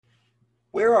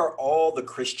Where are all the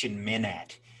Christian men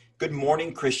at? Good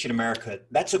morning, Christian America.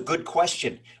 That's a good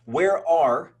question. Where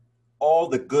are all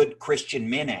the good Christian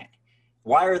men at?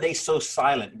 Why are they so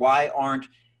silent? Why aren't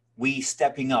we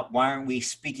stepping up? Why aren't we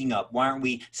speaking up? Why aren't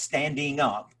we standing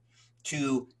up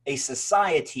to a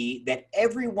society that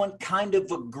everyone kind of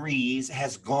agrees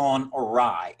has gone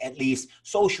awry, at least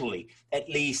socially, at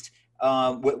least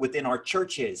within our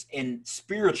churches and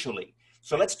spiritually?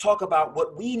 So let's talk about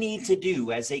what we need to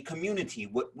do as a community,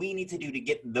 what we need to do to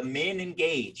get the men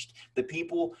engaged, the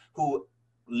people who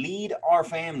lead our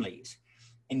families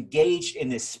engaged in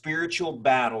this spiritual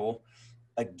battle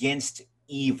against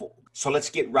evil. So let's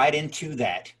get right into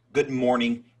that. Good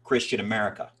morning, Christian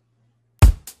America.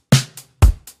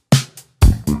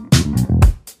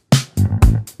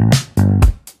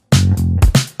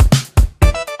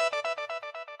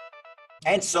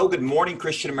 And so, good morning,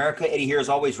 Christian America. Eddie here, as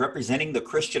always, representing the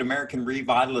Christian American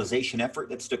Revitalization Effort.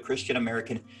 That's the Christian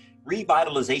American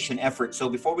Revitalization Effort. So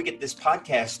before we get this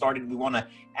podcast started, we want to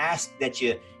ask that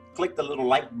you click the little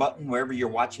like button wherever you're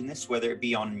watching this, whether it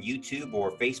be on YouTube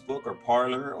or Facebook or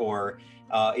Parler, or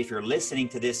if you're listening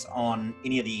to this on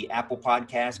any of the Apple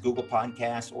Podcasts, Google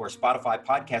Podcasts, or Spotify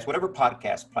Podcasts, whatever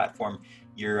podcast platform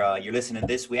you're listening to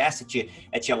this. We ask that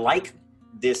you like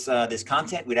this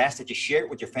content. We'd ask that you share it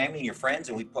with your family and your friends,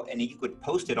 and you could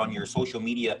post it on your social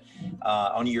media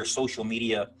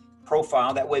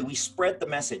profile. That way we spread the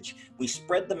message. We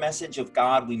spread the message of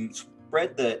God. We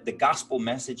spread the gospel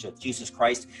message of Jesus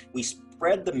Christ. We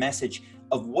spread the message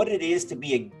of what it is to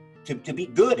be to be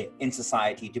good in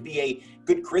society, to be a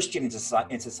good Christian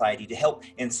in society, to help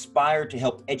inspire, to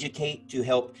help educate, to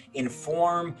help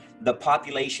inform the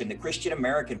population, the Christian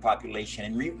American population,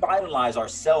 and revitalize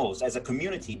ourselves as a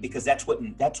community, because that's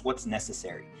what's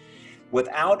necessary.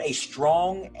 Without a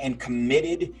strong and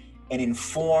committed and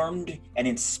informed and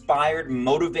inspired,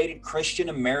 motivated Christian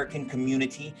American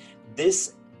community,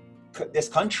 this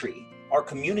country, our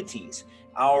communities,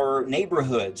 our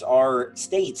neighborhoods, our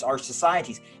states, our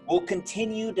societies will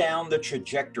continue down the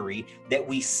trajectory that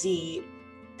we see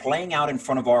playing out in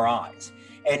front of our eyes.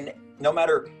 And no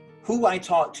matter who I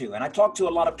talk to, and I talk to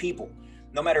a lot of people,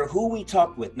 no matter who we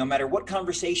talk with, no matter what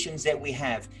conversations that we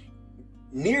have,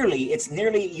 it's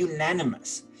nearly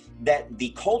unanimous that the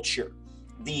culture,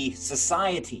 the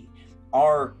society,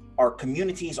 our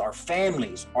communities, our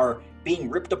families are being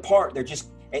ripped apart.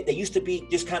 They used to be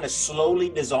just kind of slowly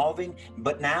dissolving,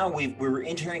 but now we're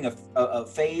entering a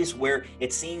phase where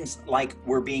it seems like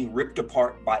we're being ripped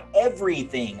apart by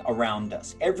everything around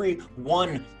us,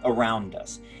 everyone around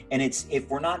us. And if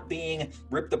we're not being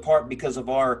ripped apart because of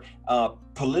our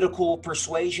political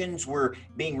persuasions, we're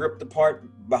being ripped apart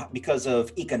because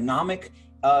of economic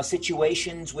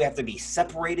situations. We have to be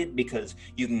separated because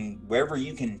wherever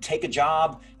you can take a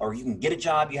job or you can get a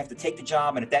job, you have to take the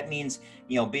job. And if that means,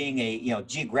 being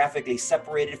geographically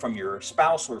separated from your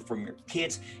spouse or from your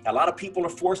kids, a lot of people are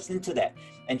forced into that.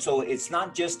 And so it's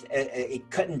not just a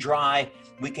cut and dry,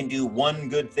 we can do one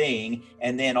good thing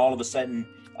and then all of a sudden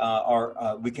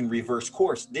we can reverse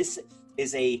course. This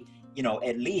is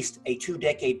at least a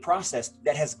 2-decade process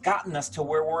that has gotten us to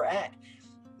where we're at.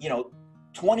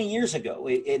 20 years ago,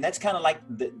 and that's kind of like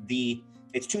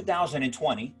it's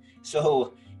 2020,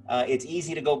 so it's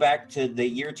easy to go back to the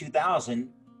year 2000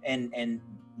 and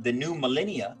the new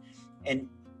millennia, and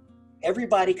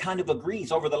everybody kind of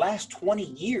agrees over the last 20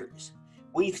 years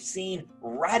we've seen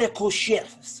radical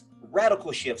shifts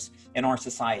in our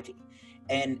society,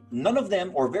 and none of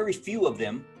them, or very few of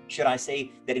them, should I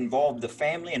say, that involve the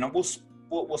family. And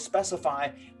we'll specify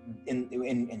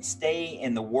and stay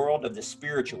in the world of the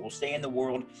spiritual. We'll stay in the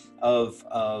world of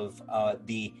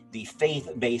the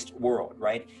faith-based world,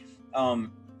 right?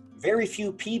 Very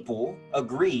few people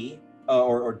agree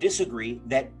or disagree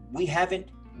that we haven't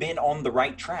been on the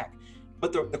right track.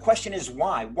 But the question is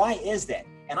why? Why is that?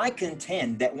 And I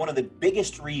contend that one of the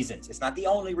biggest reasons, it's not the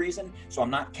only reason, so I'm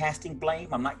not casting blame,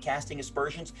 I'm not casting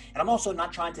aspersions, and I'm also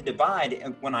not trying to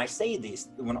divide when I say this,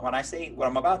 when I say what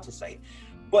I'm about to say.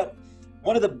 But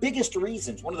one of the biggest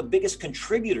reasons, one of the biggest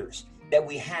contributors that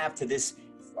we have to this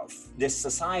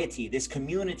society, this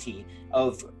community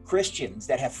of Christians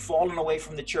that have fallen away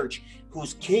from the church,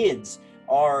 whose kids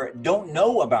don't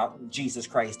know about Jesus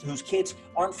Christ, whose kids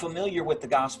aren't familiar with the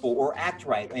gospel or act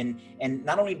right. And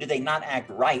not only do they not act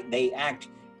right, they act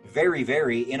very,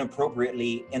 very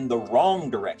inappropriately in the wrong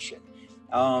direction.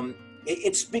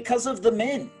 It's because of the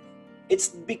men. It's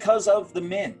because of the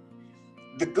men.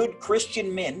 The good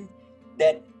Christian men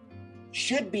that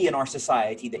should be in our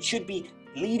society, that should be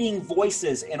leading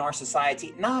voices in our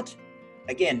society, not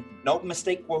again, no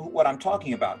mistake what I'm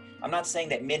talking about. I'm not saying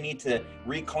that men need to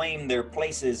reclaim their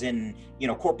places in,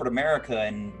 corporate America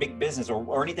and big business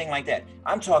or anything like that.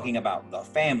 I'm talking about the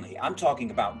family. I'm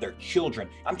talking about their children.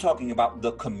 I'm talking about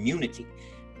the community,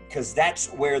 because that's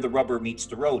where the rubber meets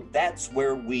the road. That's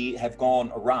where we have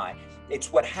gone awry.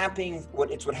 It's what happens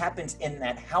in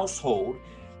that household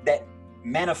that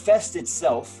manifests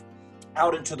itself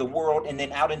out into the world and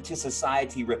then out into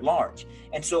society writ large.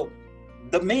 And so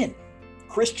the men,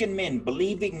 Christian men,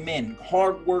 believing men,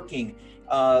 hardworking,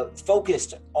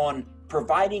 focused on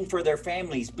providing for their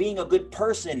families, being a good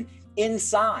person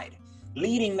inside,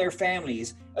 leading their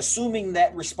families, assuming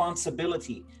that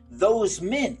responsibility, those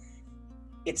men,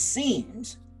 it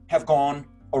seems, have gone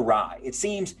awry. It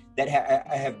seems that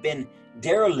have been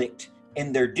derelict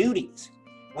in their duties.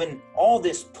 When all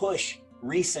this push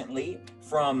recently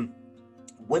from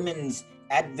women's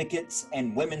advocates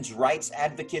and women's rights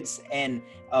advocates and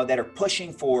that are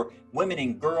pushing for women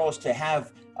and girls to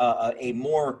have a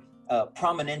more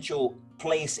prominential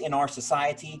place in our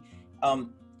society,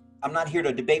 I'm not here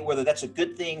to debate whether that's a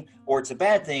good thing or it's a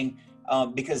bad thing,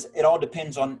 because it all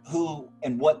depends on who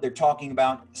and what they're talking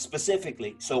about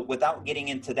specifically. So without getting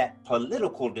into that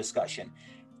political discussion,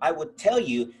 I would tell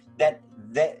you that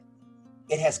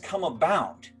it has come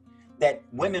about that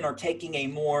women are taking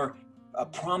a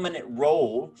prominent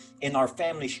role in our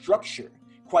family structure,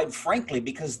 quite frankly,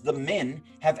 because the men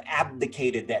have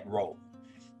abdicated that role.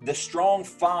 The strong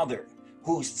father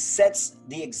who sets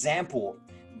the example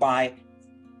by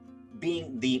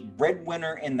being the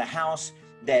breadwinner in the house,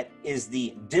 that is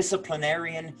the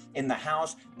disciplinarian in the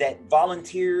house, that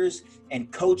volunteers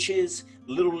and coaches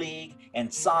little league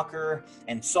and soccer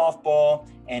and softball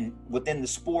and within the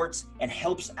sports, and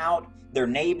helps out their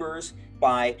neighbors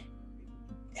by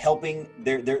helping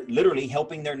they're literally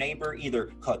helping their neighbor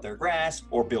either cut their grass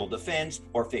or build a fence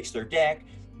or fix their deck.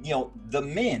 The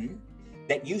men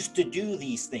that used to do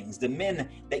these things, the men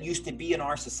that used to be in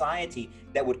our society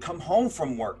that would come home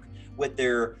from work with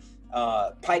their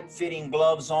pipe fitting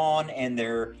gloves on and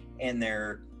their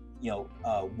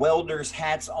welder's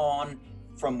hats on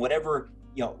from whatever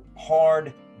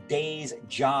hard day's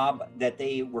job that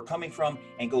they were coming from,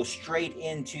 and go straight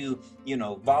into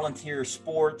volunteer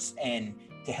sports and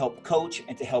to help coach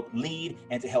and to help lead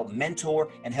and to help mentor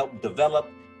and help develop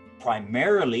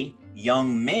primarily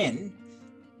young men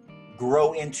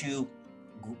grow into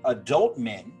adult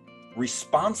men,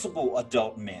 responsible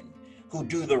adult men who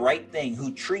do the right thing,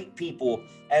 who treat people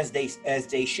as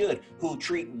they should, who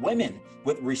treat women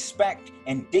with respect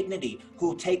and dignity,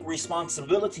 who take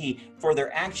responsibility for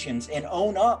their actions and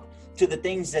own up to the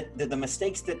things that the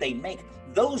mistakes that they make.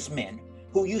 Those men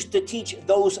who used to teach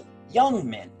those young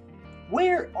men,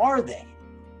 where are they?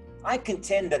 I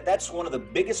contend that that's one of the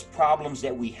biggest problems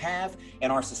that we have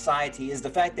in our society, is the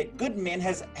fact that good men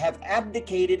have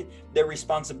abdicated their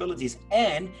responsibilities,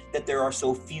 and that there are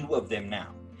so few of them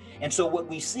now. And so what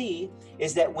we see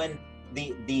is that when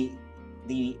the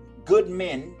good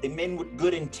men, the men with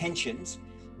good intentions,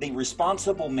 the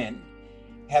responsible men,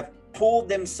 have pulled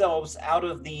themselves out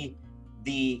of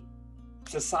the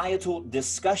societal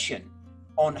discussion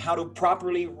on how to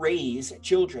properly raise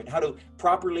children, how to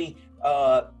properly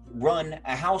run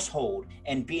a household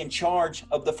and be in charge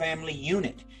of the family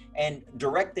unit and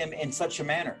direct them in such a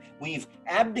manner. We've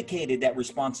abdicated that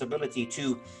responsibility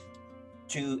to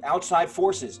outside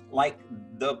forces like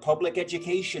the public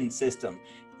education system,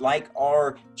 like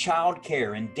our child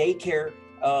care and daycare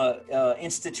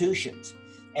institutions.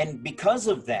 And because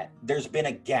of that, there's been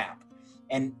a gap.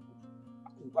 And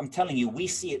I'm telling you, we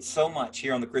see it so much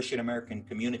here on the Christian American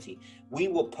community. We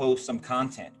will post some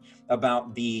content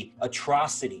about the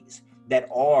atrocities that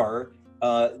are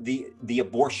the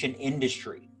abortion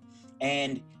industry.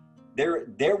 And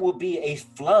there will be a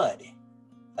flood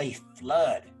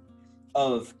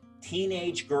of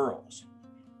teenage girls,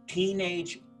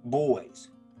 teenage boys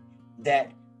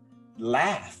that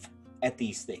laugh at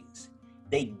these things.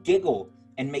 They giggle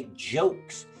and make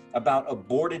jokes about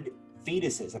aborted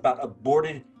fetuses, about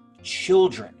aborted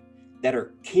children that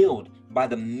are killed by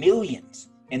the millions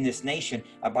in this nation,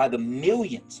 by the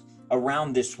millions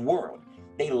around this world.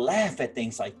 They laugh at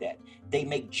things like that. They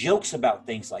make jokes about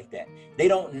things like that. They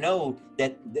don't know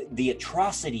that the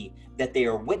atrocity that they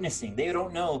are witnessing. They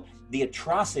don't know the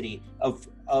atrocity of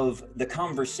the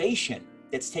conversation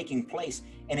that's taking place,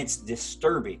 and it's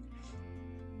disturbing.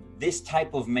 This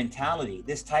type of mentality,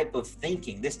 this type of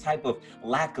thinking, this type of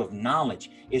lack of knowledge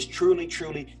is truly,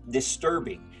 truly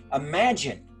disturbing.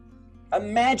 Imagine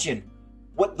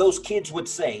what those kids would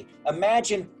say.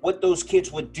 Imagine what those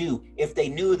kids would do if they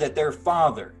knew that their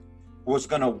father was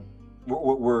going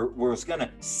was going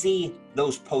to see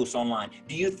those posts online?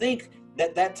 Do you think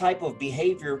that that type of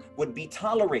behavior would be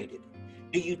tolerated?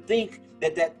 Do you think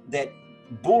that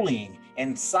bullying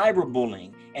and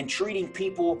cyberbullying and treating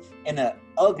people in an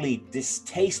ugly,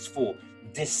 distasteful,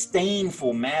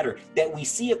 disdainful manner that we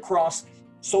see across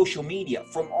social media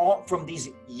from these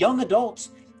young adults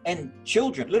and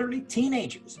children, literally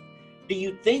teenagers, do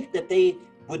you think that they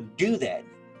would do that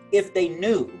if they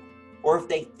knew or if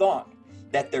they thought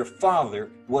that their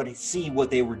father would see what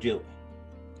they were doing?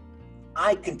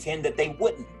 I contend that they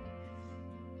wouldn't.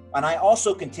 And I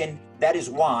also contend that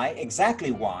is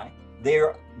exactly why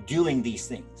they're doing these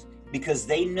things, because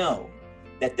they know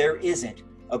that there isn't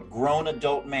a grown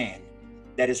adult man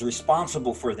that is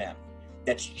responsible for them,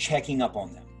 that's checking up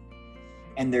on them.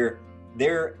 And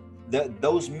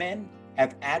those men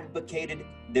have advocated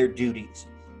their duties.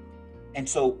 And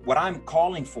so what I'm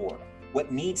calling for,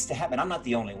 what needs to happen, I'm not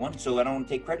the only one, so I don't want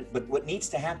to take credit, but what needs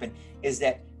to happen is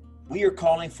that we are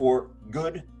calling for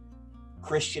good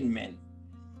Christian men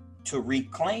to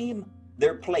reclaim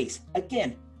their place.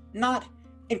 Again, not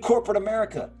in corporate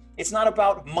America. It's not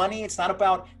about money. It's not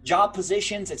about job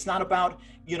positions. It's not about,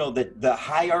 the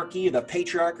hierarchy, the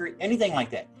patriarchy, anything like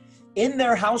that. In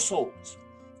their households,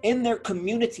 in their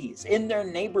communities, in their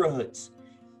neighborhoods,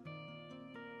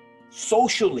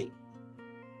 socially,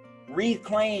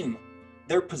 reclaim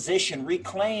their position,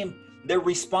 reclaim their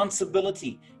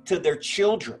responsibility to their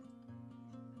children,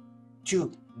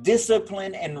 to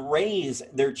discipline and raise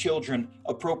their children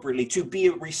appropriately, to be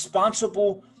a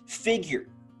responsible figure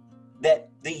that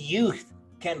the youth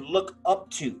can look up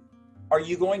to. Are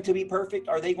you going to be perfect?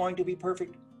 Are they going to be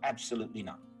perfect? Absolutely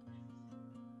not.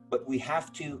 But we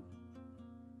have to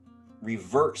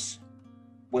reverse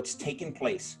what's taken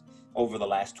place over the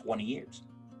last 20 years.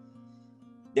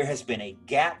 There has been a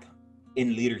gap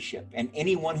in leadership, and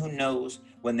anyone who knows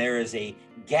when there is a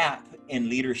gap in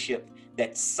leadership,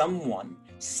 that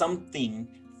something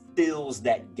fills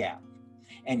that gap.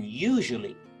 And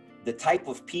usually the type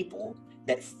of people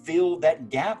that fill that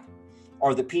gap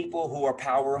are the people who are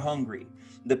power hungry,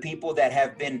 the people that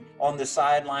have been on the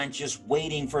sidelines just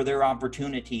waiting for their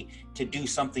opportunity to do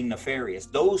something nefarious.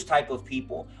 Those type of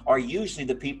people are usually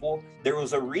the people, there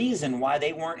was a reason why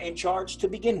they weren't in charge to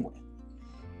begin with.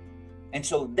 And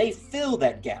so they fill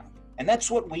that gap. And that's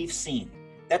what we've seen.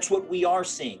 That's what we are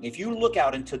seeing. If you look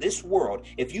out into this world,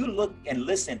 if you look and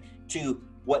listen to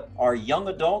what our young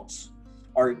adults,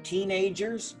 our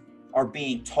teenagers are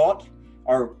being taught,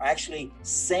 are actually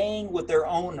saying with their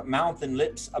own mouth and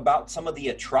lips about some of the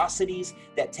atrocities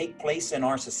that take place in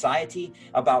our society,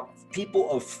 about people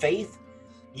of faith,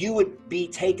 you would be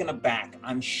taken aback,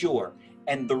 I'm sure.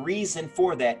 And the reason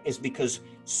for that is because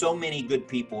so many good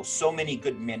people, so many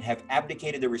good men have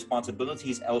abdicated their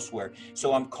responsibilities elsewhere.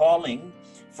 So I'm calling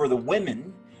for the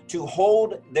women to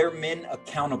hold their men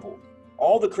accountable.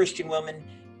 All the Christian women,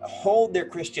 hold their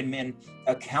Christian men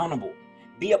accountable.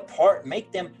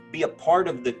 Make them be a part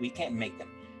of we can't make them.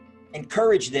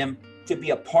 Encourage them to be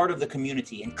a part of the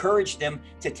community. Encourage them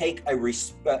to take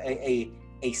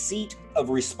a seat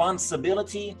of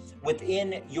responsibility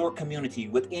within your community,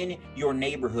 within your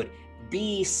neighborhood.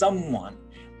 Be someone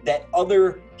that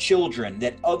other children,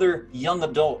 that other young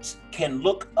adults can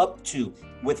look up to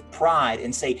with pride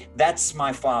and say, that's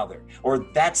my father, or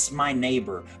that's my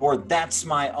neighbor, or that's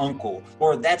my uncle,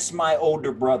 or that's my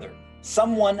older brother.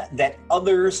 Someone that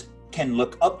others can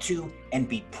look up to and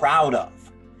be proud of.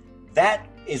 That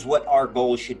is what our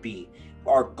goal should be.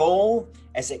 Our goal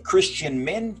as a Christian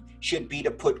men should be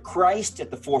to put Christ at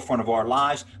the forefront of our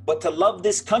lives, but to love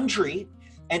this country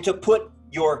and to put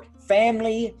your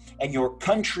family and your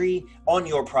country on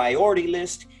your priority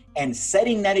list, and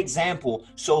setting that example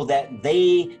so that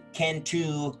they can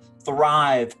too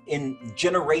thrive in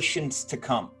generations to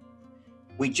come.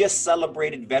 We just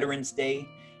celebrated Veterans Day.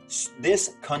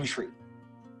 This country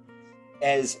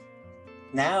as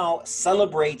now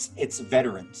celebrates its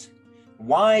veterans.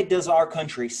 Why does our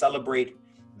country celebrate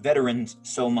veterans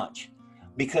so much?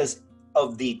 Because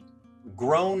of the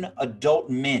grown adult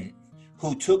men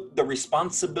who took the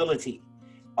responsibility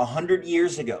 100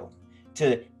 years ago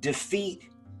to defeat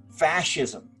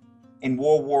fascism in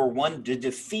World War I, to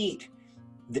defeat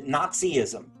the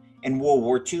Nazism in World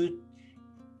War II,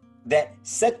 that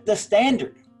set the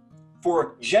standard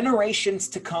for generations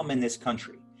to come in this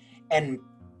country. And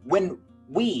when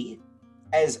we,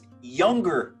 as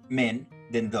younger men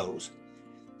than those,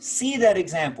 see that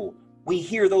example, we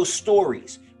hear those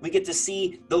stories, we get to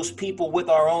see those people with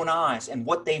our own eyes and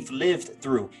what they've lived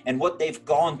through and what they've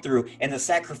gone through and the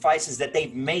sacrifices that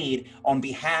they've made on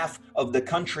behalf of the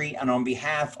country and on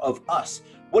behalf of us.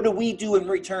 What do we do in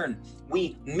return?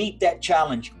 We meet that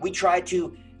challenge. We try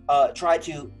to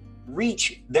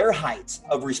reach their heights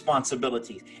of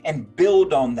responsibility and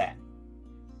build on that.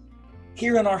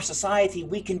 Here in our society,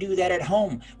 we can do that at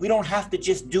home. We don't have to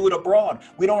just do it abroad.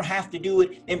 We don't have to do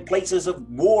it in places of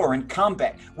war and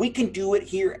combat. We can do it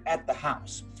here at the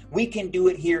house. We can do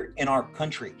it here in our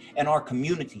country, in our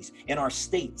communities, in our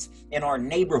states, in our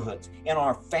neighborhoods, in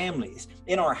our families,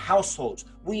 in our households.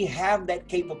 We have that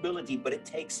capability, but it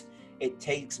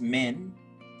takes men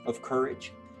of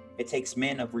courage. It takes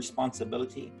men of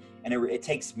responsibility, and it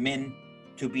takes men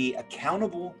to be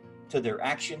accountable to their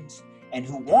actions and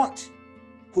who want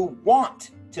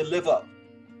to live up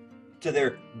to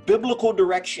their biblical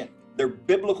direction, their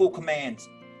biblical commands,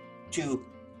 to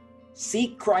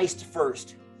seek Christ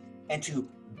first and to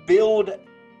build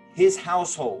his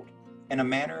household in a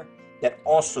manner that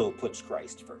also puts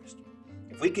Christ first.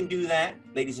 If we can do that,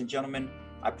 ladies and gentlemen,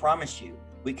 I promise you,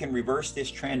 we can reverse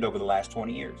this trend over the last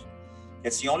 20 years.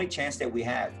 It's the only chance that we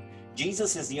have.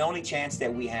 Jesus is the only chance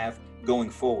that we have going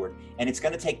forward. And it's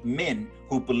going to take men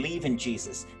who believe in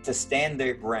Jesus to stand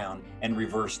their ground and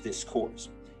reverse this course.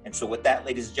 And so with that,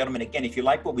 ladies and gentlemen, again, if you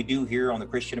like what we do here on the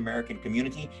Christian American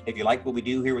Community, if you like what we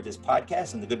do here with this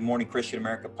podcast and the Good Morning Christian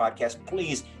America podcast,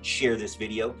 please share this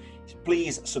video.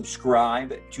 Please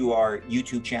subscribe to our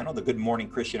YouTube channel, the Good Morning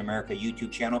Christian America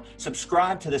YouTube channel.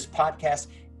 Subscribe to this podcast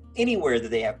anywhere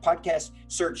that they have podcasts.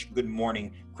 Search Good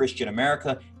Morning Christian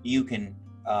America. You can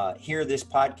hear this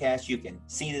podcast, you can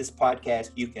see this podcast,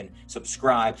 you can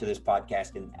subscribe to this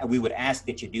podcast, and we would ask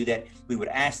that you do that. We would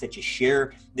ask that you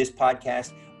share this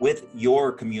podcast with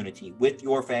your community, with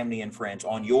your family and friends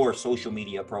on your social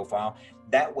media profile.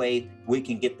 That way we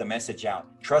can get the message out.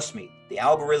 Trust me, the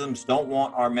algorithms don't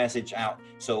want our message out.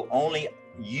 So only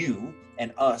you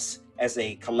and us as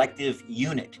a collective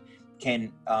unit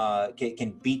can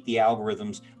beat the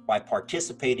algorithms by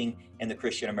participating in the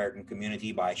Christian American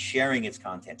community, by sharing its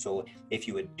content. So if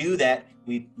you would do that,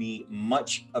 we'd be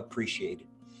much appreciated.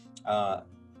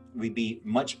 We'd be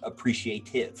much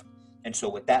appreciative. And so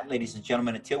with that, ladies and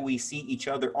gentlemen, until we see each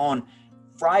other on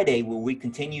Friday, where we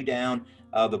continue down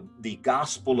the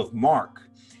Gospel of Mark,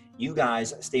 you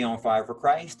guys stay on fire for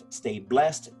Christ. Stay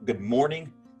blessed. Good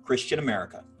morning, Christian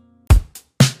America.